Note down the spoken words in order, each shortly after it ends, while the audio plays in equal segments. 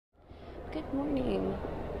Good morning.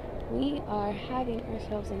 We are having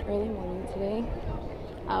ourselves an early morning today,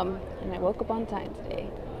 and I woke up on time today.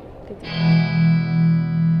 Good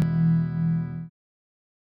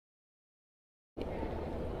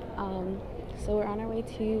so we're on our way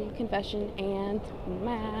to confession and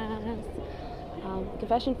mass.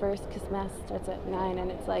 Confession first, because mass starts at 9 and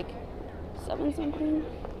it's like 7 something.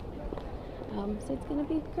 So it's gonna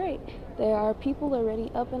be great. There are people already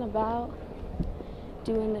up and about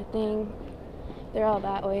doing the thing. They're all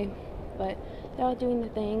that way, but they're all doing the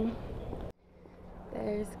thing.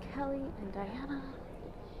 There's Kelly and Diana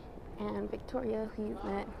and Victoria, who you've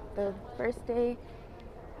met the first day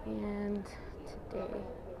and today.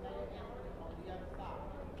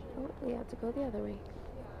 Oh, we have to go the other way.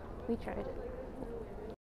 We tried.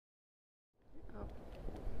 Oh.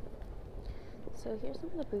 So here's some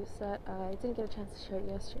of the booths that I didn't get a chance to show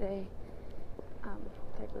you yesterday.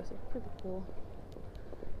 There goes a pretty cool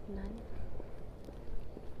nun.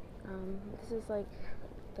 This is like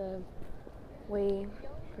the way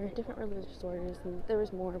for different religious orders, and there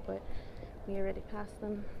was more, but we already passed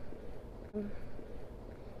them.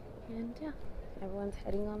 And yeah, everyone's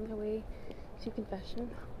heading on their way to confession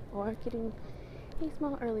or getting a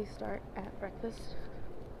small early start at breakfast.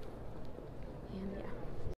 And yeah.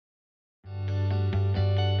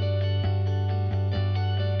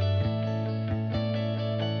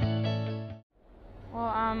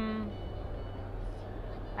 Well,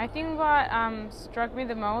 I think what struck me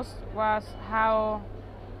the most was how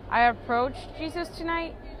I approached Jesus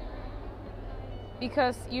tonight,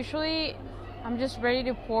 because usually I'm just ready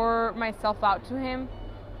to pour myself out to him,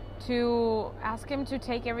 to ask him to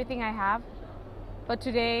take everything I have. But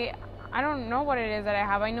today, I don't know what it is that I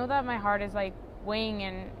have. I know that my heart is like weighing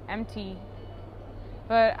and empty.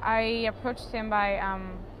 But I approached him by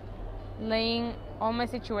laying all my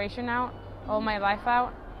situation out, all my life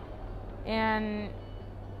out, and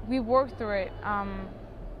we worked through it. And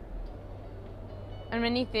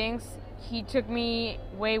many things, he took me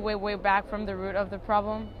way, way, way back from the root of the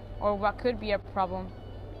problem, or what could be a problem.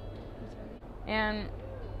 And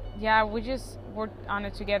yeah, we just worked on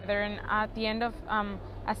it together. And at the end of,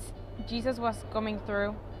 as Jesus was coming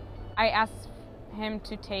through, I asked him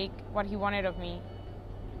to take what he wanted of me.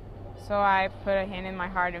 So I put a hand in my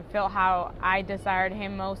heart and felt how I desired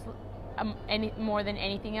him most, more than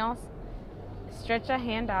anything else. Stretch a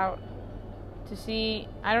hand out to see,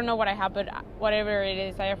 I don't know what I have, but whatever it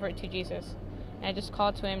is, I offer it to Jesus. And I just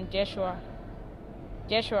called to him, Jeshua,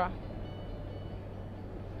 Jeshua.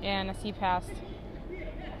 And as he passed,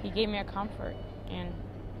 he gave me a comfort and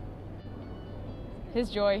his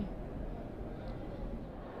joy.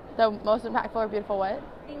 The most impactful or beautiful what?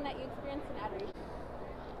 Thing that you experienced in Adoration.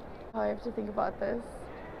 Oh, I have to think about this.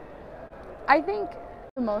 I think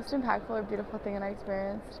the most impactful or beautiful thing that I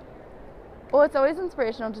experienced, well, it's always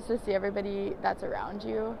inspirational just to see everybody that's around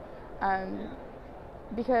you,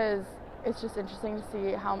 because it's just interesting to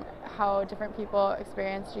see how different people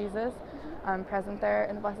experience Jesus present there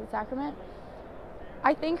in the Blessed Sacrament.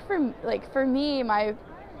 I think for me, my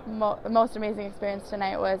most amazing experience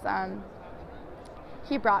tonight was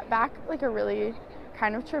he brought back like a really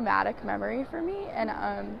kind of traumatic memory for me, and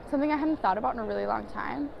something I hadn't thought about in a really long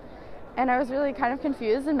time. And I was really kind of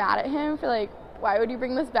confused and mad at him for like, why would you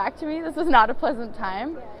bring this back to me? This was not a pleasant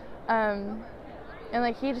time. And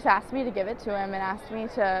like he just asked me to give it to him and asked me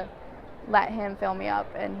to let him fill me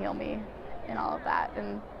up and heal me and all of that.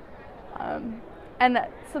 And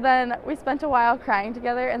so then we spent a while crying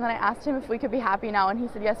together, and then I asked him if we could be happy now, and he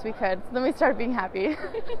said yes we could. So then we started being happy.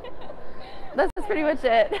 That's pretty much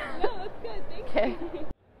it. No, that's good. Thank you.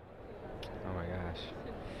 Oh my gosh.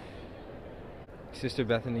 Sister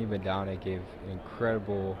Bethany Madonna gave an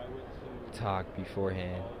incredible talk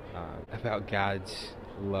beforehand about God's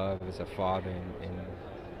love as a father and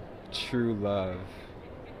true love,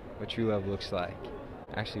 what true love looks like.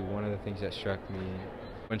 Actually, one of the things that struck me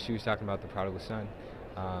when she was talking about the prodigal son,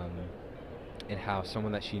 and how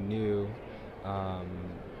someone that she knew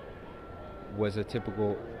was a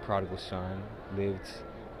typical prodigal son, lived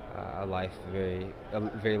a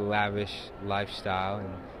very lavish lifestyle,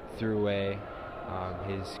 and threw away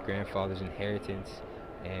his grandfather's inheritance.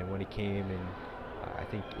 And when he came and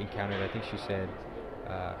encountered, I think she said,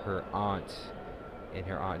 her aunt, and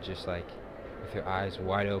her aunt just like with her eyes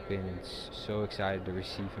wide open and so excited to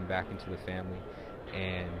receive him back into the family.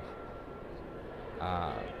 And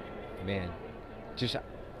man, just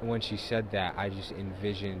when she said that, I just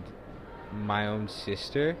envisioned my own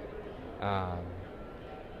sister,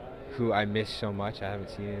 who I miss so much. I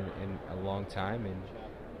haven't seen in a long time, and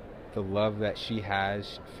the love that she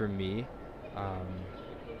has for me.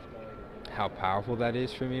 how powerful that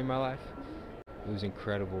is for me in my life. It was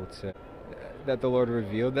incredible that the Lord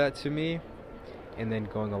revealed that to me, and then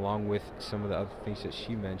going along with some of the other things that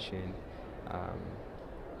she mentioned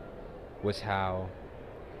was how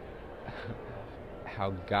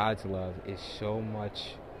God's love is so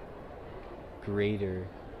much greater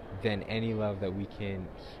than any love that we can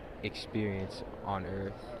experience on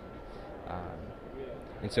earth.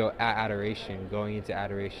 And so at Adoration, going into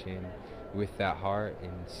Adoration with that heart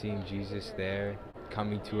and seeing Jesus there,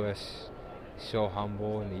 coming to us so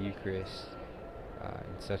humble in the Eucharist,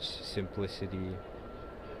 in such simplicity,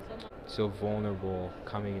 so vulnerable,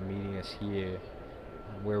 coming and meeting us here,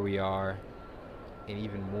 where we are, and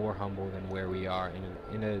even more humble than where we are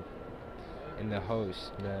in the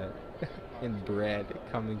host, in bread,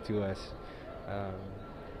 coming to us,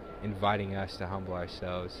 inviting us to humble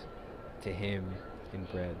ourselves to Him in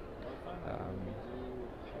bread.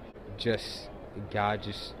 God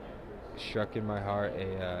just struck in my heart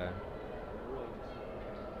a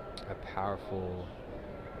powerful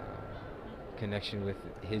connection with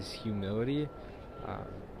His humility,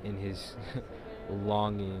 and His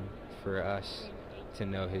longing for us to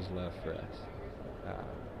know His love for us.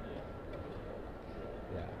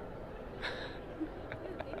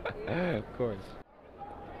 Yeah. Of course.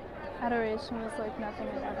 Adoration was like nothing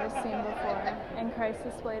I'd ever seen before, and Christ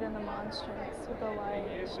displayed in the monstrance with the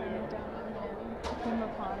light shining down on Him came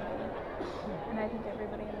upon me. And I think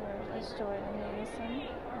everybody in the room was joyed in unison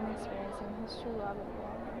and experiencing His true love and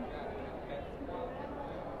belonging.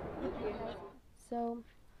 So,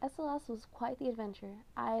 SLS was quite the adventure.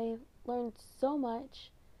 I learned so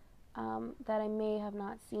much that I may have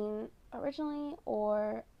not seen originally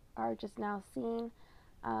or are just now seeing.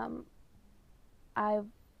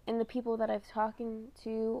 In the people that I've talked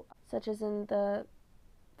to, such as in the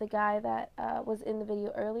guy that was in the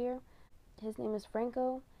video earlier, his name is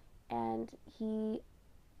Franco, and he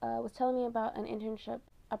was telling me about an internship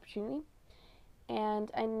opportunity, and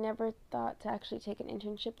I never thought to actually take an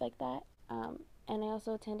internship like that. And I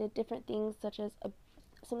also attended different things, such as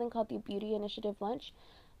something called the Beauty Initiative Lunch,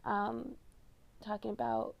 talking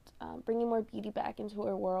about bringing more beauty back into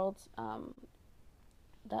our world.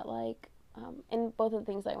 In both of the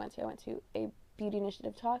things I went to a beauty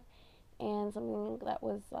initiative talk and something that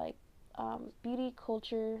was like beauty,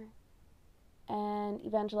 culture, and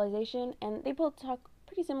evangelization. And they both talk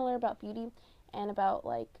pretty similar about beauty and about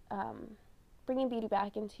bringing beauty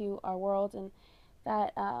back into our world, and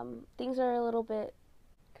that things are a little bit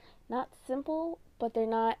not simple, but they're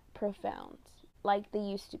not profound like they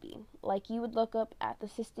used to be. Like, you would look up at the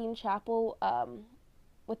Sistine Chapel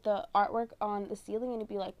with the artwork on the ceiling and you'd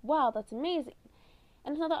be like, wow, that's amazing.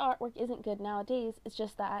 And it's not that artwork isn't good nowadays, it's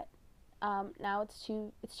just that now it's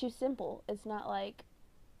too simple. It's not like,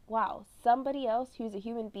 wow, somebody else who's a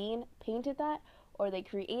human being painted that, or they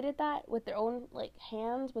created that with their own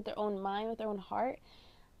hands, with their own mind, with their own heart.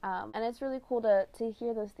 And it's really cool to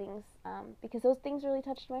hear those things, because those things really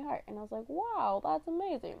touched my heart. And I was like, wow, that's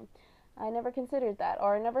amazing. I never considered that,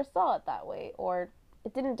 or I never saw it that way, or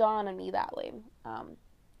it didn't dawn on me that way.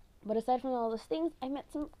 But aside from all those things, I met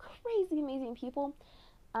some crazy, amazing people.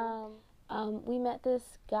 We met this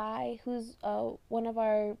guy who's one of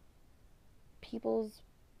our people's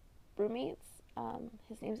roommates.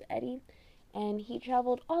 His name's Eddie. And he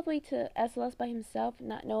traveled all the way to SLS by himself,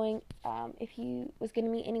 not knowing if he was going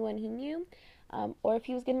to meet anyone he knew, or if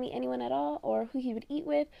he was going to meet anyone at all, or who he would eat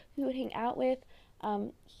with, who he would hang out with.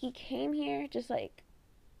 He came here just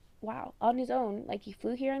wow, on his own. He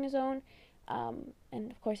flew here on his own,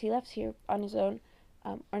 and of course he left here on his own,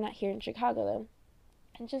 or not here in Chicago though.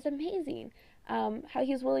 And just amazing how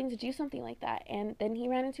he was willing to do something like that. And then he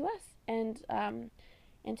ran into us, and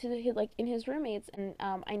in his roommates, and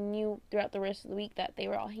I knew throughout the rest of the week that they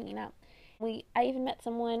were all hanging out. I even met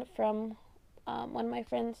someone from one of my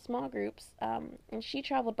friend's small groups, and she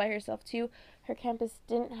traveled by herself too. Her campus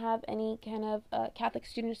didn't have any kind of Catholic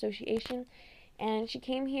Student Association, and she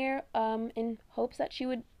came here in hopes that she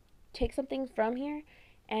would take something from here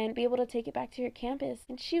and be able to take it back to her campus.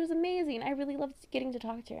 And she was amazing. I really loved getting to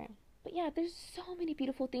talk to her. But yeah, there's so many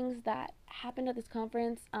beautiful things that happened at this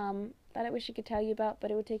conference that I wish I could tell you about, but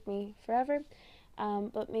it would take me forever.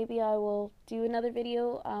 But maybe I will do another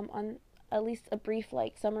video on at least a brief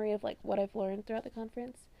summary of what I've learned throughout the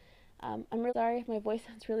conference. I'm really sorry if my voice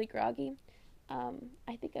sounds really groggy.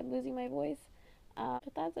 I think I'm losing my voice,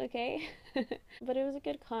 but that's okay. But it was a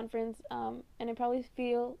good conference, and I probably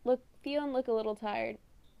feel and look a little tired.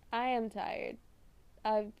 I am tired.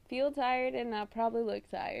 I feel tired, and I probably look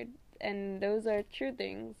tired. And those are true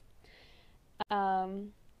things.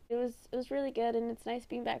 It was really good, and it's nice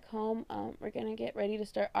being back home. We're gonna get ready to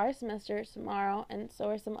start our semester tomorrow, and so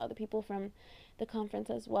are some other people from the conference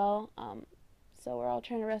as well. So we're all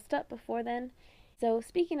trying to rest up before then. So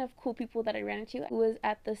speaking of cool people that I ran into, who was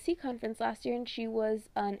at the C conference last year, and she was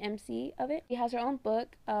an MC of it. She has her own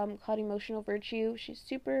book called Emotional Virtue. She's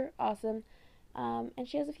super awesome, and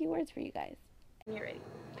she has a few words for you guys. When you're ready.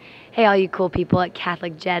 Hey, all you cool people at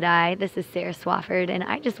Catholic Jedi. This is Sarah Swafford, and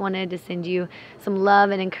I just wanted to send you some love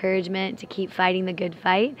and encouragement to keep fighting the good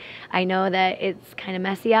fight. I know that it's kind of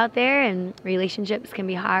messy out there, and relationships can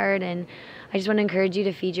be hard, and I just want to encourage you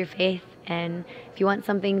to feed your faith. And if you want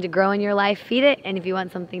something to grow in your life, feed it. And if you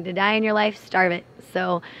want something to die in your life, starve it.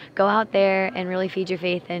 So go out there and really feed your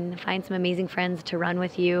faith and find some amazing friends to run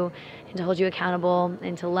with you and to hold you accountable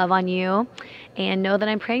and to love on you. And know that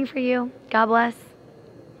I'm praying for you. God bless.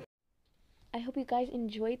 I hope you guys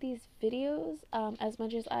enjoyed these videos as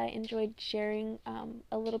much as I enjoyed sharing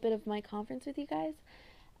a little bit of my conference with you guys.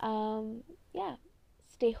 Yeah,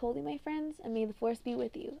 stay holy, my friends, and may the force be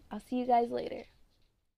with you. I'll see you guys later.